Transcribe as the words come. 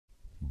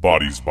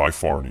Bodies by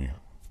Farny.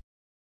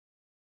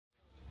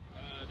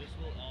 This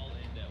will all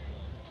end at 1,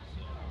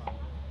 so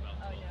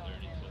about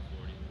 12:30,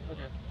 12:40.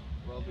 Okay.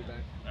 Well, I'll be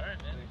back. All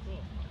right, man. Cool.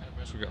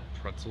 So we got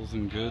pretzels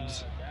and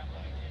goods.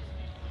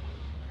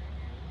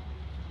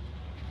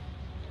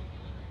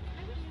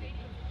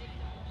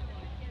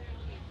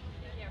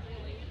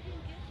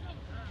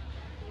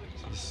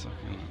 It's the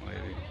succulent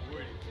lady.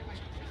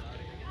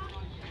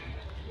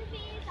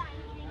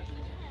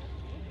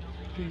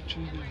 Peaches.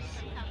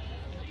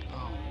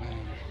 Oh man.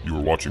 You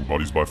are watching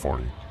Bodies by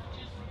Farny.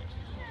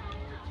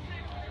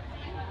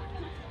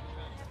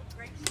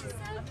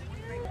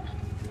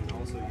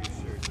 Also, your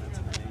shirt. That's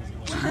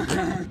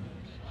amazing.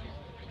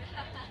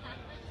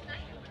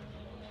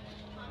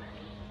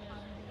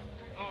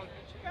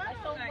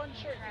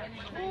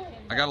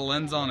 I got a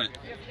lens on it.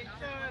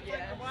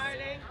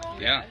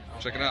 Yeah,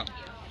 check it out.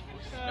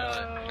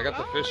 I got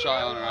the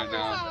fisheye on it right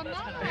now.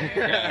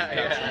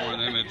 Capture more of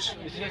the image.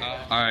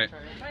 Alright,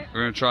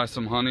 we're gonna try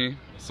some honey,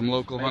 some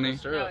local honey.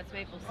 No, it's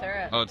maple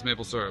syrup. Oh, it's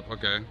maple syrup,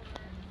 okay.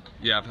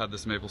 Yeah, I've had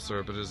this maple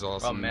syrup, it is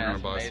awesome. Oh, man, We're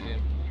gonna buy it's some.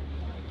 amazing.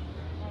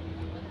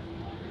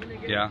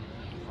 Yeah,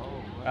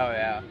 Oh,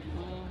 yeah.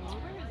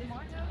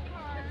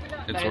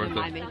 it's Better worth than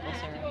my it. maple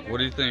syrup. What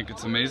do you think?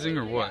 It's amazing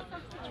or what?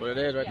 That's what it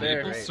is right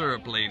there. Maple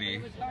syrup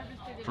lady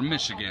from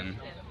Michigan.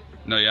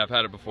 No, yeah, I've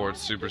had it before.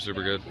 It's super,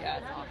 super good. Yeah,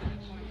 it's awesome.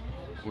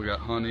 We got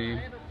honey.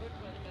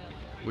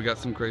 We got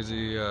some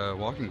crazy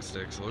walking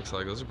sticks, it looks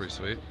like. Those are pretty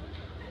sweet.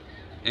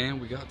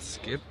 And we got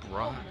Skip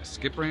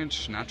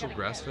Ranch natural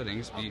grass-fed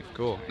Angus beef.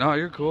 Cool. No,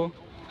 you're cool.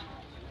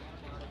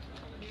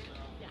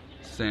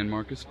 San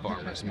Marcos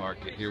Farmers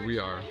Market. Here we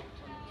are.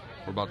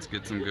 We're about to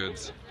get some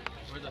goods.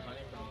 Where's the honey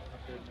from?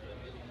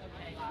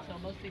 Okay, so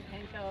mostly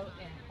panko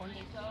and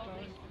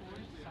cornstarch,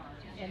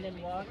 and then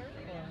water or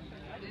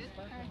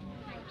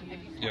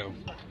Yo.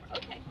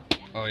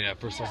 Oh yeah,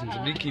 first lessons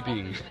in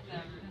beekeeping.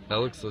 That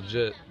looks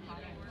legit.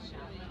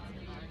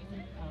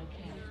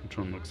 Which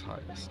one looks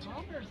highest?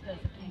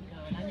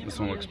 This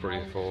one looks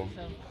pretty full.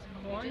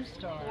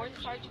 cornstarch.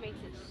 Cornstarch makes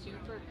it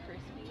super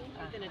crispy.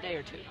 Within a day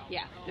or two.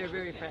 Yeah. They're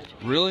very fresh.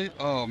 Really?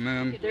 Oh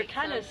man. They're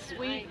kind of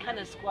sweet, kind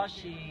of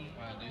squashy.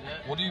 Want to do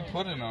that? What do you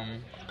put in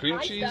them? Cream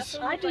cheese?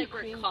 I do like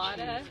cream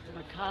ricotta. cheese,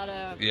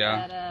 ricotta,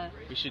 Yeah. feta.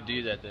 We should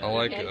do that then. I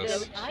like And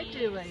this. I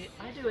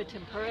do a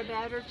tempura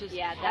batter, just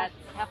Yeah,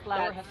 half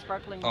flour, half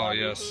sparkling Oh water.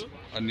 yes,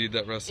 I need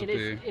that It recipe.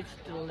 is, it's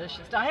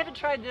delicious. Now, I haven't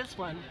tried this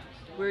one,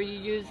 where you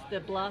use the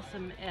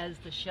blossom as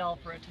the shell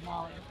for a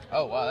tamale.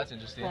 Oh, wow, that's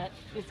interesting. But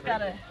it's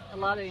got a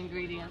lot of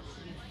ingredients.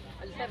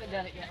 I just haven't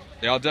done it yet.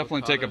 Yeah, I'll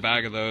definitely take a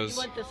bag of You those.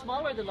 want the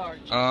small or the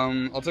large?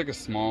 I'll take a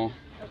small.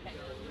 Okay.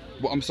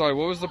 Well, I'm sorry,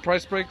 what was the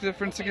price break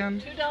difference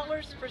again?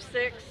 $2 for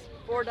 6,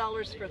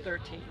 $4 for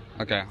 13.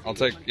 Okay, I'll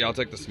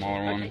take the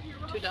smaller one.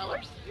 Okay, $2.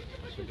 So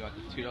do you want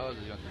 $2 or do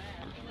you want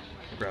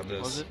Grab what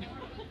was this. it?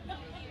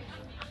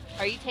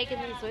 Are you taking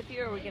these with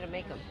you, or are we gonna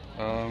make them?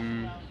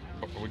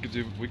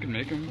 We can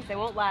make them. They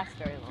won't last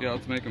very long. Yeah,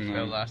 let's make them It'll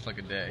then. last like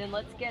a day. Then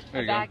let's get There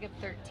a you go. bag of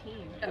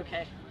 13.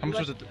 Okay. How much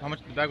was it? How much?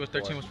 The bag was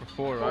 13 was for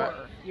 4, right?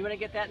 4. You want to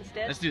get that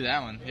instead? Let's do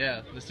that one.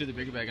 Yeah, let's do the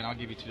bigger bag and I'll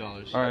give you $2.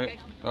 All right, Okay.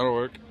 that'll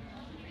work.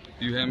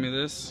 You hand me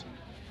this?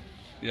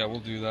 Yeah, we'll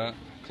do that.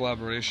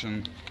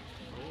 Collaboration.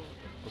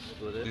 We'll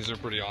split it. These are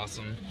pretty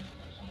awesome.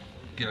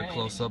 Get a Right.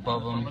 close up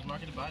of them. Farmers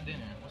market to buy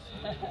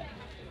dinner.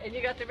 And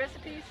you got the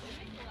recipes?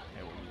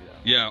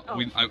 Yeah,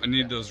 Oh. I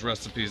need those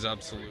recipes,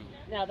 absolutely.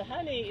 Now, the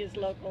honey is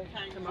local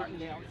to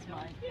Martindale. It's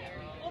mine.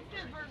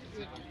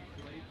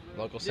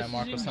 Local San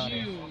Marcos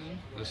honey.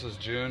 This is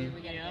June,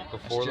 Yeah.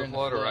 before the during the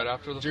flood or flood. right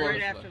after the During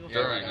flood? Right after the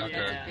During, flood. okay.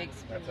 That's a big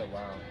spoon. That's a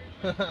wow.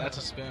 That's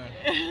a spoon.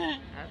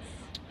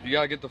 You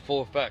gotta get the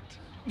full effect,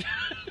 You're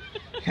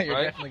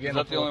right? definitely Is getting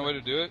that the only way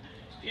to do it?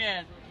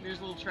 Yeah, there's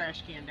a little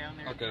trash can down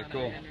there. Okay,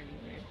 cool.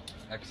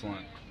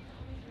 Excellent.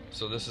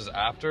 So this is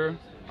after,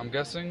 I'm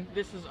guessing?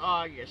 This is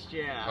August,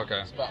 yeah.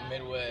 Okay. It's about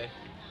midway.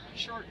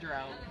 Short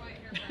drought.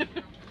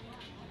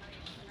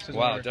 This is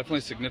Wow, when we're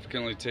definitely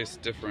significantly tastes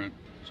different.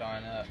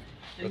 drying up.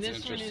 And That's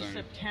this one is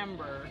interesting.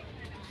 September.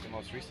 The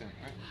most recent,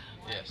 right?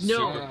 Yes.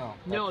 No,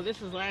 no,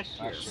 this is last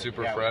year. Last year.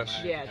 Super Yeah, fresh.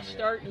 when Yeah, it's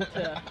starting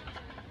to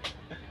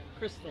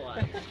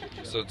crystallize.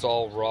 So it's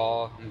all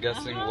raw, I'm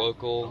guessing,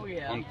 local, Oh,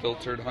 yeah.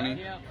 unfiltered honey?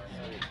 Yeah.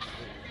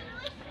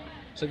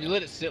 So if you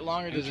let it sit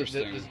longer, does it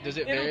Interesting. does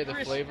it vary the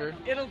flavor,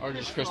 It'll or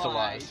just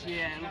crystallize?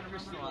 Yeah, it'll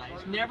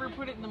crystallize. Never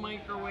put it in the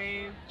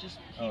microwave. Just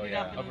heat Oh, it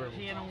yeah, up in over a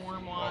pan of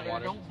warm water.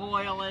 water. Don't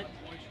boil it,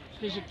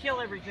 because you kill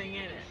everything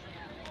in it.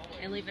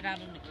 And leave it out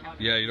on the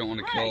counter. Yeah, you don't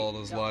want to kill Right. all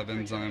those live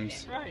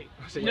enzymes. Right.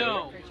 So you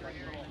No.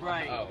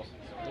 Right. Oh,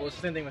 well, it's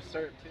the same thing with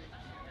syrup too.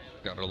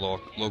 Got our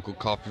local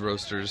coffee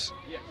roasters.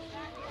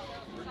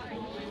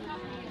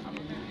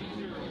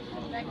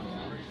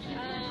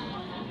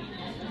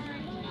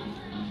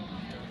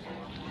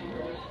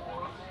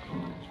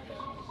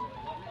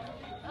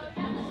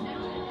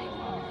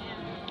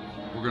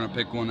 We're gonna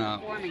pick one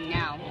out. Forming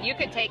now. You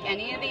could take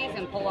any of these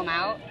and pull them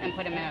out and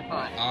put them in a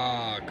pot.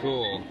 Ah,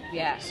 cool.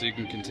 Yeah. So you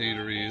can continue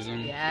to reuse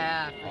them?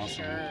 Yeah, for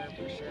Awesome. sure,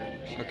 for sure.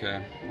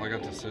 Okay, well, I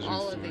got decisions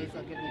All to of make. these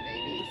will give you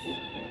babies.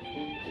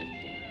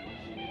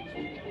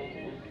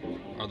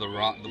 Are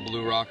the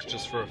blue rocks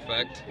just for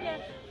effect?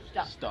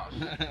 Yeah. Stuff.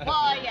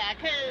 Well, yeah,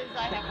 because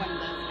I have one of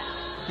those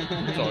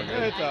now. It's all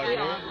good. It's all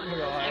good.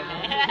 We all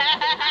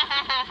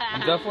have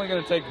I'm definitely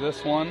gonna take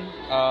this one,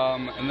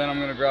 and then I'm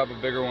gonna grab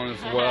a bigger one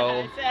as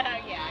well.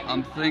 Yeah.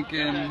 I'm thinking.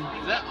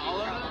 Is that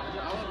all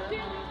of it?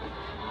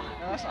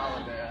 No, that's all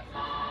of that.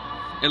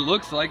 It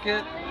looks like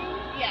it.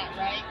 Yeah,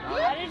 right.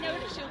 I didn't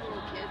notice your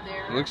little kid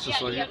there. It looks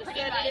just like it. Pretty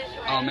much, right?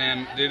 Oh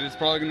man, dude, it's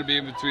probably gonna be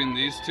in between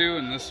these two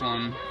and this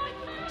one.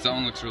 'Cause that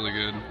one looks really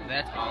good.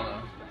 That's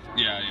olive.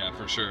 Yeah,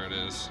 for sure it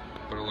is.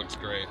 But it looks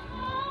great.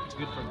 It's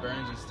good for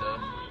burns and stuff.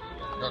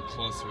 Look how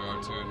close we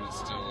are to it, and it's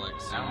still like I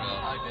zoomed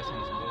up. like this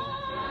one's cool.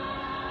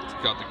 It's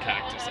got the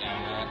cactus and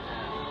that.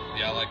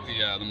 Yeah, I like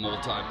the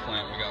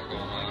multi-plant we got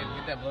going on.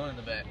 Get that blown in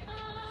the back.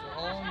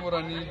 Would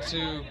I need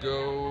to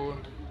go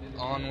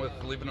on with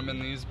leaving them in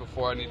these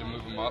before I need to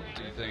move them up?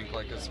 Do you think,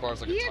 like as far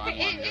as like a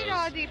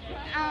timeline goes?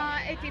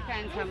 It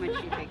depends how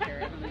much you take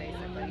care of them,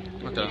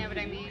 basically. Okay. You know what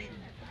I mean?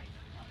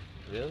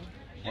 Really?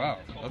 Wow,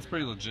 that's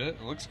pretty legit.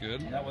 It looks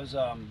good. That was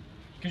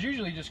because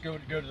usually you just go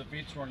to the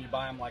feed store and you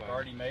buy them like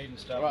already made and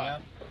stuff. Right.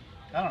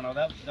 Yeah. I don't know.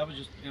 That was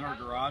just in our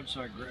garage,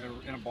 so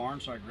in a barn,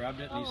 so I grabbed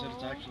it, and he said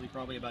it's actually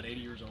probably about 80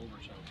 years old or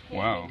so.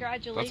 Wow,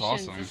 Congratulations. that's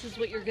awesome. This is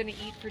what you're going to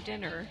eat for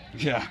dinner.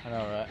 Yeah, I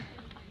know, right?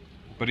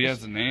 but he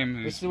has a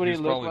name. This He's is what he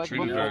looked probably like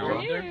treated before.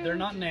 very well. They're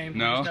not named.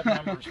 No. We just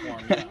have numbers for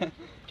them. Yeah.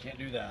 Can't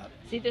do that.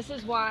 See, this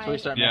is why. So we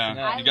start Yeah.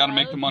 messing up. You gotta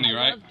make the money,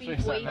 right? I love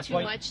beef way That's too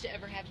why- much to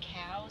ever have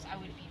cows. I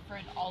would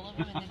befriend all of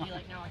them and then be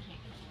like, no, I can't.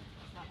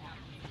 It's not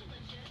happening.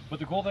 But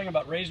the cool thing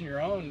about raising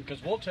your own,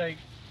 because we'll take,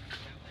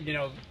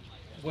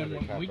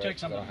 when we take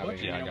some of the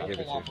butcher, Yeah, I got we'll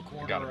it. pull off a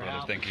quarter Got it, or a brother.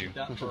 half Thank and you. keep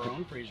that for our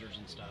own freezers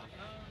and stuff.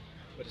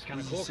 But it's kind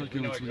of This cool is so because we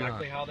good know what you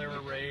exactly got. how they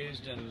were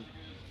raised, and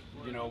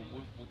we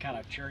kind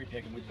of cherry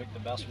pick and we pick the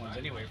best ones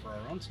anyway for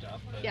our own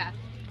stuff. But, Yeah.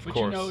 but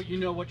course. you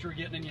know what you're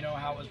getting, and you know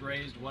how it was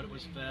raised, what it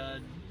was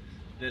fed,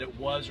 that it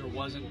was or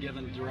wasn't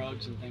given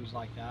drugs and things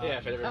like that. Yeah,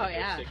 if it ever Oh, gets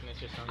yeah. sickness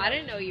or something. I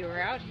didn't know you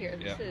were out here.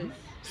 This Yeah. is.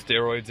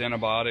 Steroids,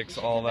 antibiotics,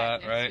 all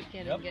that, Next right?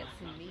 weekend Yep. and get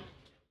some meat.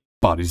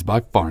 Bodies by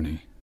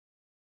Farny.